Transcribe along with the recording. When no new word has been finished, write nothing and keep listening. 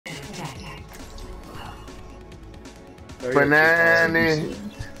Banana.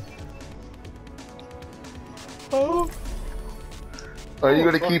 Oh. Are you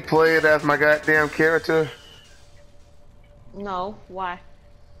gonna keep playing as my goddamn character? No, why?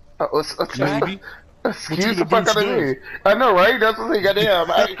 Maybe. Excuse the fuck out of me. I know, right? That's the thing.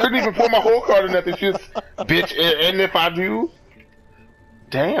 Goddamn, I couldn't even pull my whole card or nothing. She's bitch. And if I do,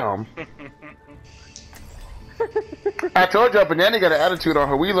 damn. I told y'all, Banana got an attitude on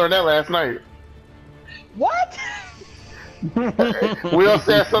her. We learned that last night. What? Will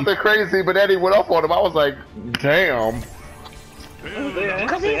said something crazy, but Eddie went off on him. I was like, damn.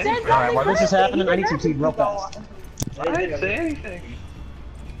 Because he said something Alright, while this is crazy, happening, I need some tea real fast. I didn't say anything.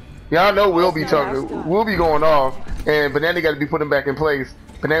 Y'all know we'll be talking. We'll be going off, and Banana got to be put him back in place.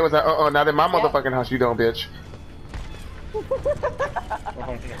 Banana was like, not in my motherfucking house, you don't, bitch. Oh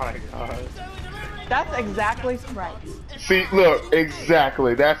my god. That's exactly right. See, look,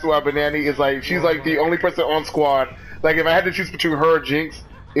 exactly. That's why Banana is like, she's like the only person on squad. Like, if I had to choose between her or Jinx,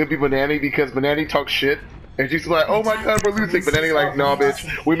 it would be Banana because Banana talks shit. And she's like, oh my god, we're losing. But then he's like, no,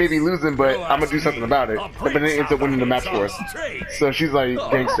 bitch, we may be losing, but I'm gonna do something about it. And then it ends up winning the match for us. So she's like,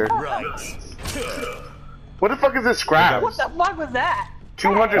 gangster. What the fuck is this scrap? What the fuck was that?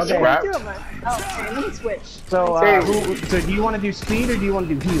 200 scrap? Oh, okay, let me switch. So, so do you want to do speed or do you want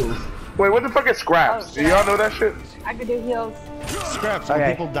to do heals? Wait, what the fuck is scraps? Do y'all know that shit? I could do heals. Scraps. When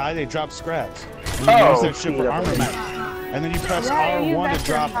people die, they drop scraps. And you use that shit for armor packs. And then you press R1 to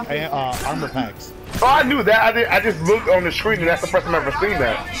drop armor packs. Oh, I knew that. I just looked on the screen and that's the first time I've ever seen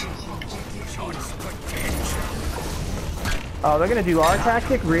that. Oh, they're gonna do our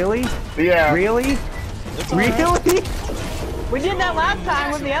tactic? Really? Yeah. Really? Really? We did that last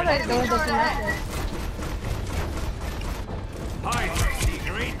time with the other. I see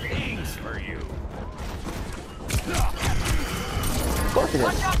great things for you. Of course it is.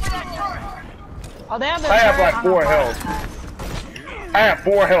 Oh, they have I have like 4 health. I have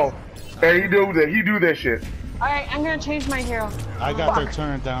 4 health. And he do that shit. Alright, I'm gonna change my hero. I got their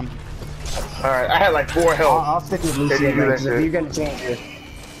turn down. Alright, I had like 4 health. I'll stick with Lucio because if you're gonna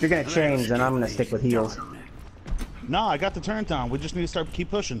change, then I'm gonna stick with heals. No, I got the turn down. We just need to keep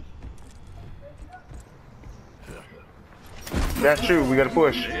pushing. That's true, we gotta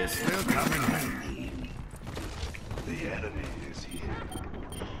push. The enemy is here.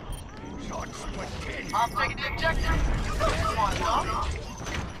 I'm taking the objective.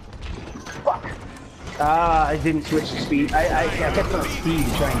 Fuck. I didn't switch to speed. I kept on speed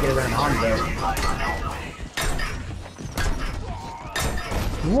to try and get around Hanzo.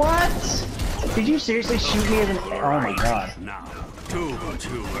 What? Did you seriously shoot me as an... Oh my god. Now, two are built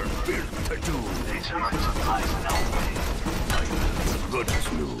to do. Good to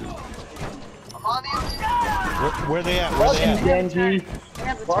Where they at? Fuck you, Genji.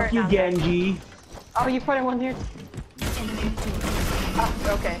 Fuck you, Genji. Oh, you put in one here? Oh,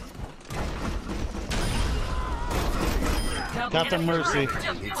 okay. Got their mercy.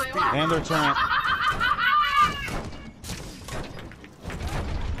 And their turret.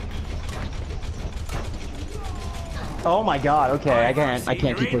 Oh my god, okay, I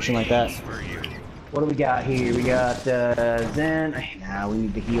can't keep pushing like that. What do we got here? We got Zen. Nah, we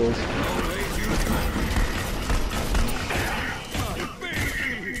need the heals.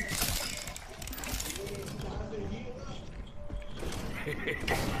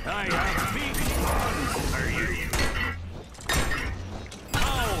 I have big fun for you.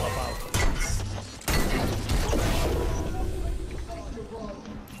 How about this?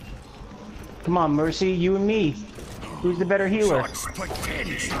 Come on, Mercy, you and me. Who's the better healer?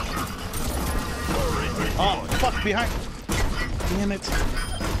 Oh, fuck, behind. Damn it.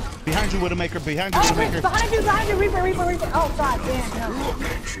 Behind you, Widowmaker, behind you, Widowmaker. Behind you, Reaper. Oh, god damn, no.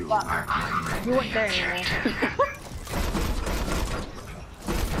 Fuck. You weren't there anymore.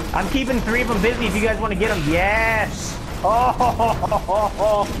 I'm keeping 3 of them busy if you guys want to get them. Yes!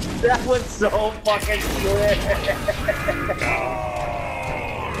 Oh, that was so fucking good.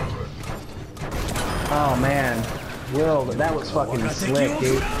 Oh, man. Will, that was fucking slick,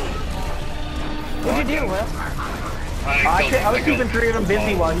 dude. What'd you do, Will? I was keeping 3 of them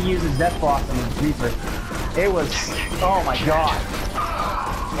busy while he uses Death Blossom and Reaper. It was... Oh, my God.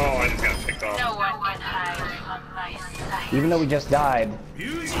 Oh, I just got picked off. No one can hide from my sight. Even though we just died,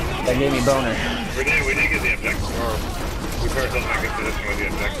 that gave me a boner. We did get the objective. Or we put ourselves in a good position with the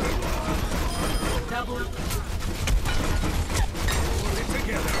objective.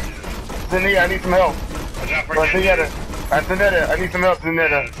 Zenita, I need some help. Or Zenita. Zenita, I need some help,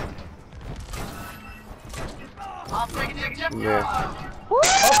 Zenita. I'm taking the objective. Yeah. Woo! I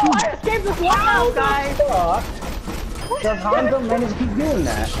escaped this wild, guys! Does Hanzo manage to keep doing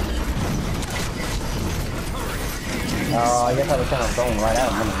that? Oh, I guess I was kind of going right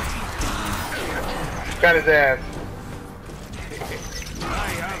at him. Got his ass.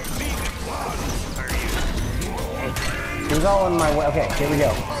 He's all in my way. Okay, here we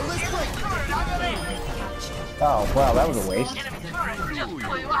go. Oh, wow, that was a waste.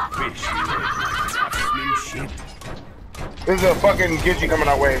 There's a fucking Genji coming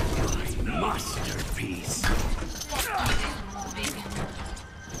our way. Masterpiece.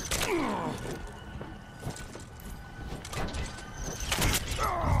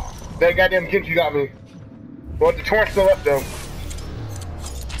 That goddamn Genji got me. Well, the torrent's still up though.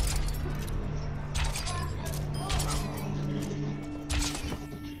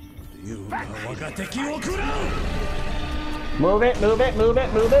 Move it, move it, move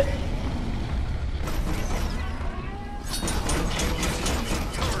it, move it.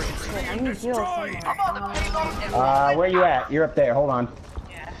 I need heals. Where you at? You're up there, hold on.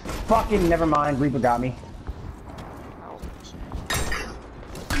 Fucking never mind, Reaper got me.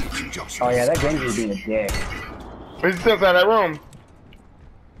 Oh yeah, that Genji's being a dick. He's still inside that room.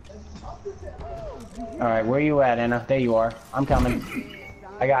 Alright, where you at, Anna? There you are. I'm coming.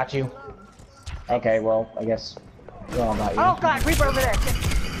 I got you. Okay, well, I guess we're all about you. Oh god, Reaper over there.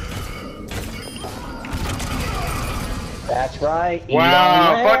 That's right.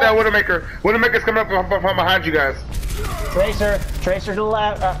 Wow, fuck that Widowmaker. Widowmaker's coming up from behind you guys. Tracer, Tracer to the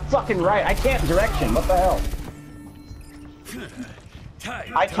left, fucking right. I can't direction. What the hell?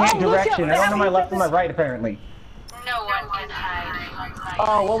 I can't direction. I don't know my left and my right apparently. No one can hide.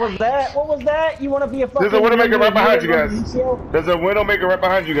 Oh, what was that? What was that? You want to be a fucking? There's a Widowmaker right behind you guys. Lucio? There's a Widowmaker right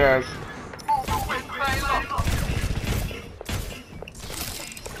behind you guys.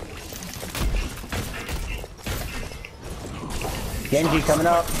 Genji coming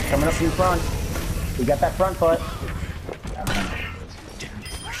up in front. We got that front foot.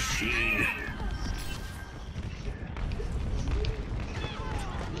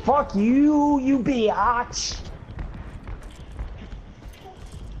 Fuck you, you biatch.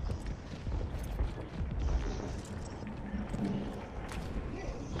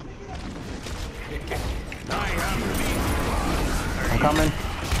 I'm coming.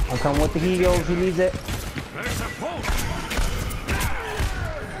 I'm coming with the heals. He needs it.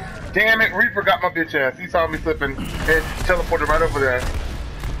 Damn it, Reaper got my bitch ass. He saw me slipping and teleported right over there.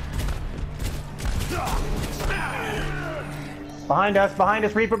 Behind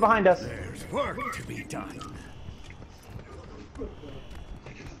us, Reaper behind us. There's work to be done.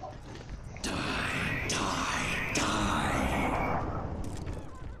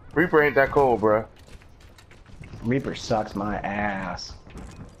 Reaper ain't that cold, bruh. Reaper sucks my ass.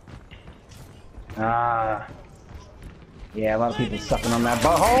 Yeah, a lot of people sucking on that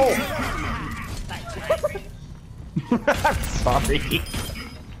butthole. I'm sorry.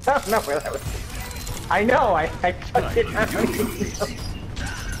 I don't know where that was. I know, I took it.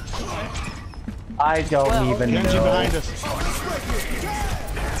 I don't even Genji know. behind us.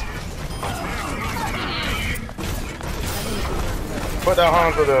 Put that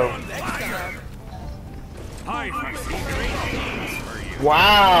Hanzo though.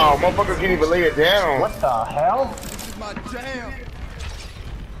 Wow, motherfuckers can't even lay it down. What the hell?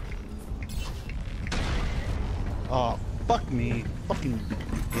 Oh, fuck me. Fucking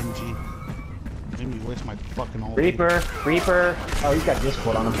Genji. Jimmy, where's my fucking old Reaper. Oh, he's got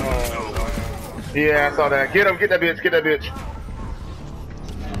Discord on him. Yeah, I saw that. Get him, get that bitch, get that bitch.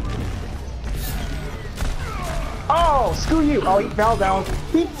 Oh, screw you. Oh, he fell down.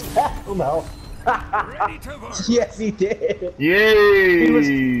 He fell down. Yes, he did.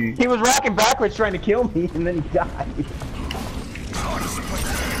 Yay! He was rocking backwards trying to kill me, and then he died.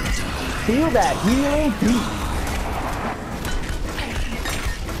 Feel that healing beat.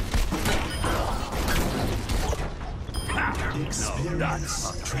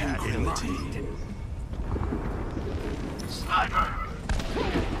 Experience tranquility.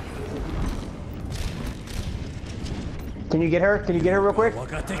 Can you get her? Can you get her real quick? I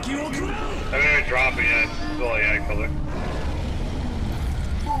didn't even drop it yet. Still, yeah, color.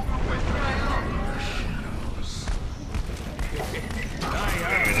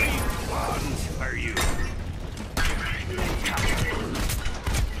 Are you?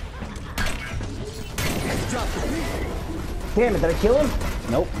 Damn it, did I kill him?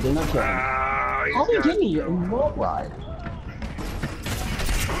 Nope, did not kill him. How did he get me in wall ride?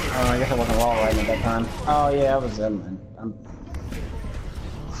 Oh, I guess I wasn't wall riding at that time. Oh yeah, I was I'm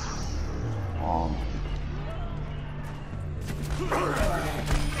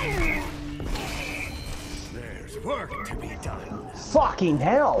There's work to be done. fucking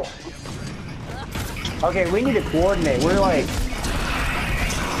hell. Okay, we need to coordinate. We're like,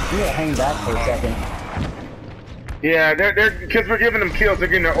 we need to hang back for a second. Yeah, they're because we're giving them kills. They're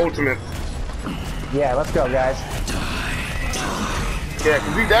getting their ultimates. Yeah, let's go, guys. Yeah,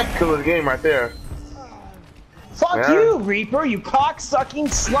 because that's killing the game right there. Fuck Yeah. you, Reaper, you cock-sucking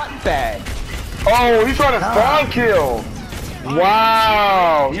slut bag. Oh, he's trying to spawn kill.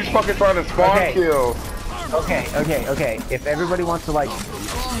 Wow, he's fucking trying to spawn kill. Okay. If everybody wants to like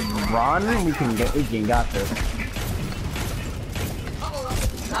run, we can got this.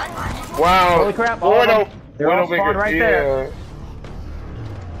 Wow. Holy crap! They're all spawned right there.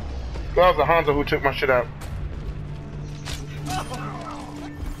 That was the Hanzo who took my shit out.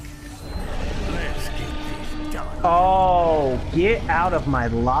 Oh, get out of my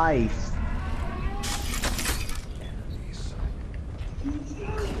life.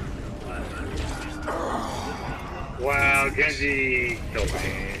 Wow, Genji killed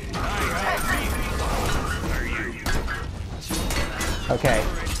me. Okay,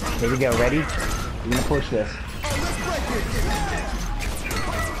 here we go. Ready? I'm gonna push this.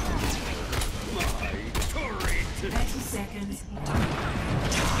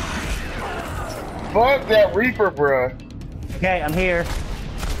 Fuck that Reaper, bruh. Okay, I'm here.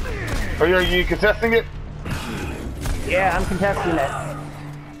 Are you contesting it? Yeah, I'm contesting it.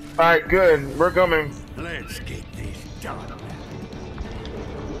 Alright, good. We're coming. Let's get this done.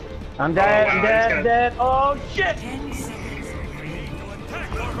 I'm dead, wow, I'm dead, he's dead. Oh shit!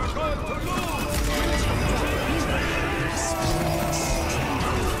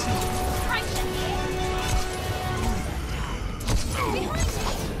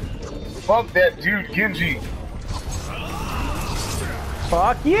 Fuck that dude, Genji.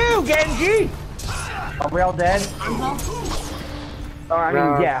 Fuck you, Genji! Are we all dead? Oh, I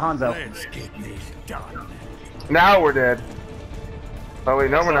mean, yeah, Hanzo. Let's get this done. Now we're dead. Oh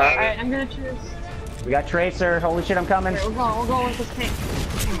wait, no we're not. Alright, I'm gonna choose. We got Tracer. Holy shit, I'm coming. We're going with this tank.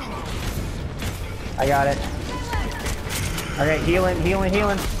 I got it. Okay,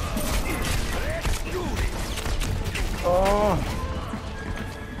 healing. Oh.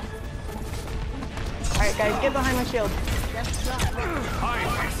 Alright, guys, get behind my shield.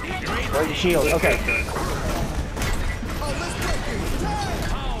 Where's your shield? Okay.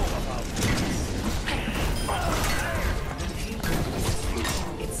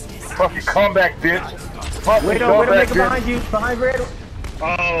 Fucking comeback, bitch. Fucking Widowmaker bitch. behind you. Behind Red.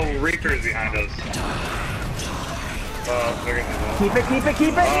 Oh, Reaper's behind us. Oh, they're gonna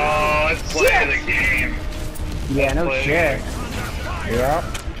Keep it. Oh, let's play the game. Yeah, no Play. shit. Yep.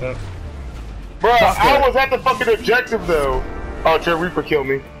 Bro, I was at the fucking objective though. Oh, Chair Reaper killed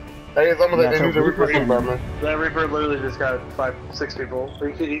me. Hey, it's almost like they knew the Reaper came by me. That Reaper literally just got 5-6 people.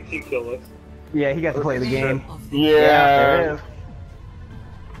 He killed us. Yeah, he got to play the game. Yeah. There it is.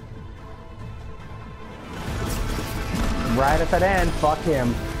 Right at that end, fuck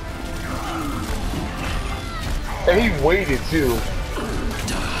him. And he waited too.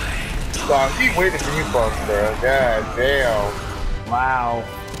 Dog, he waited for you folks, bro. God damn. Wow.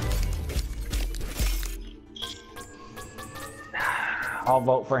 I'll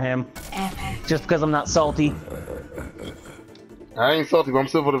vote for him. Just because I'm not salty. I ain't salty, but I'm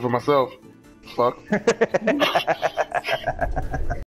still voting for myself. Fuck.